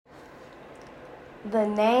The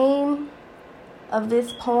name of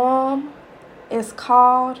this poem is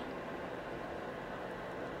called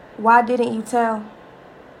Why Didn't You Tell?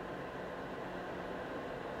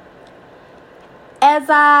 As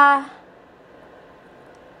I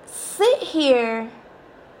sit here,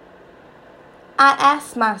 I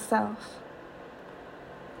ask myself,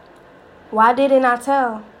 why didn't I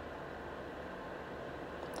tell?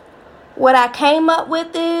 What I came up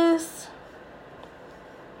with is,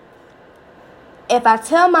 if I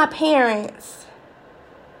tell my parents,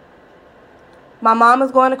 my mom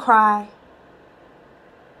is going to cry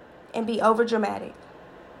and be overdramatic.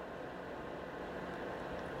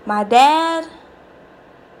 My dad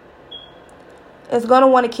is going to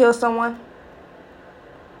want to kill someone.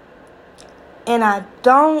 And I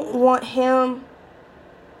don't want him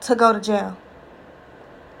to go to jail.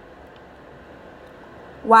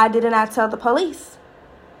 Why didn't I tell the police?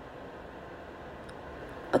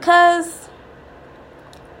 Because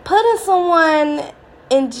putting someone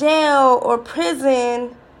in jail or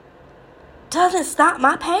prison doesn't stop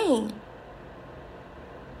my pain.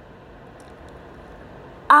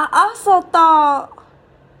 I also thought,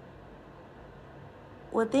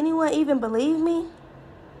 would anyone even believe me?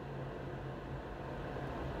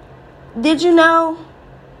 Did you know?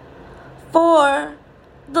 For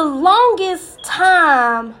the longest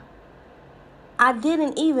time, I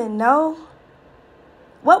didn't even know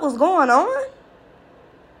what was going on.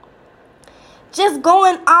 Just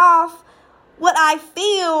going off what I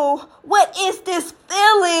feel. What is this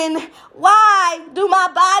feeling? Why do my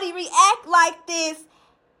body react like this?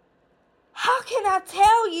 How can I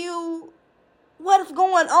tell you what is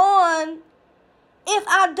going on if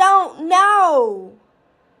I don't know?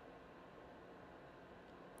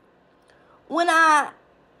 When I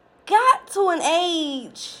got to an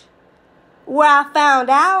age where I found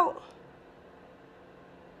out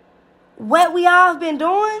what we all have been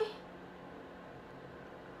doing,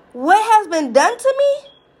 what has been done to me,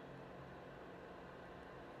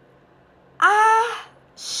 I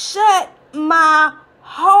shut my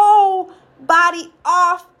whole body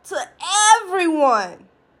off to everyone.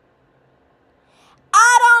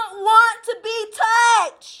 I don't want to be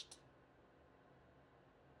touched.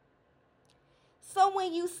 So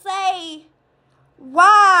when you say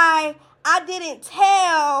why I didn't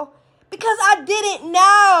tell, because I didn't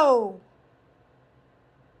know.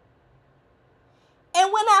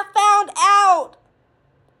 And when I found out,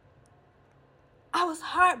 I was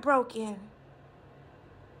heartbroken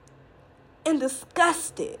and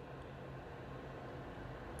disgusted.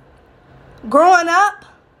 Growing up,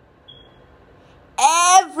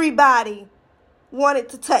 everybody wanted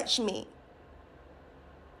to touch me.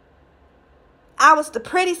 I was the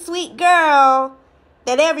pretty sweet girl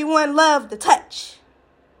that everyone loved to touch.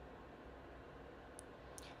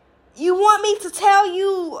 You want me to tell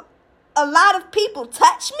you a lot of people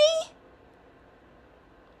touch me?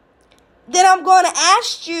 Then I'm going to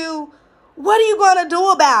ask you, what are you going to do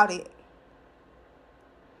about it?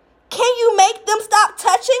 Can you make them stop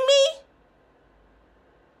touching me?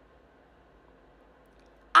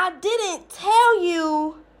 I didn't tell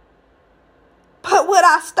you, but what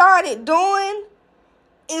I started doing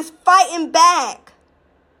is fighting back.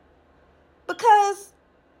 Because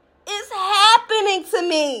it's happening to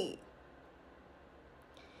me.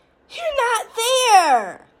 You're not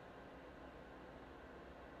there.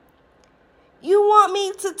 You want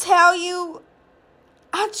me to tell you,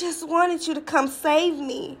 I just wanted you to come save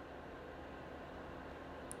me.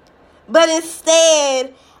 But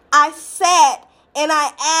instead, I sat and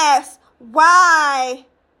I asked, why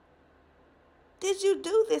did you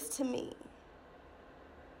do this to me?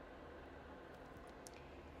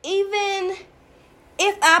 Even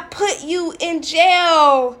if I put you in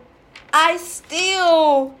jail, I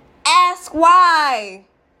still ask why.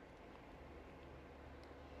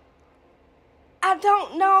 I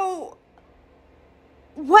don't know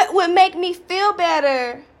what would make me feel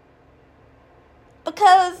better.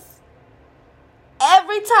 Because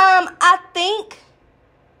every time I think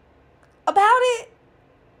about it,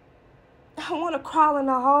 I want to crawl in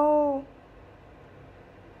a hole.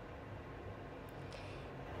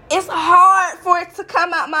 It's hard for it to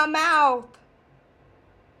come out my mouth.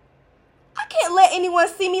 I can't let anyone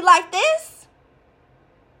see me like this.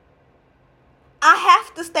 I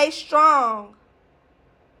have to stay strong.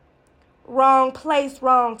 Wrong place,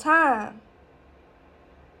 wrong time.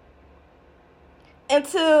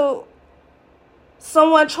 Until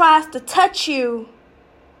someone tries to touch you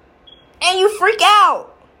and you freak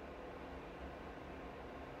out.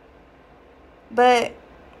 But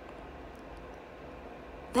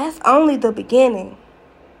that's only the beginning.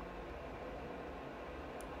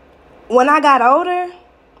 when I got older,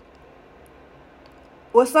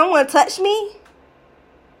 when someone touched me,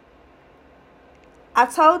 I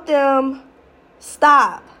told them,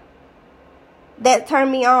 stop. That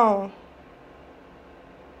turned me on.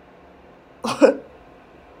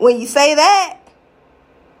 When you say that,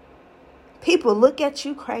 people look at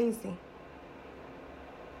you crazy.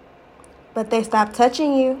 But they stop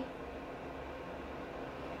touching you.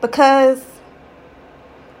 Because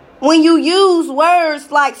when you use words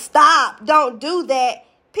like stop, don't do that,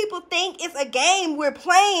 people think it's a game we're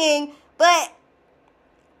playing. But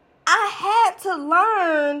I had to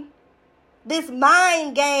learn this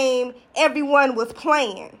mind game everyone was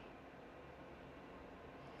playing.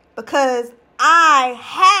 Because I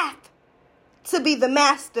have to be the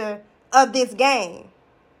master of this game.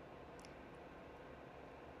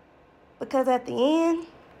 Because at the end,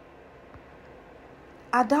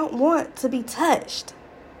 I don't want to be touched.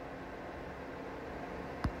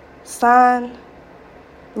 Sign,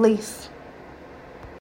 Lise.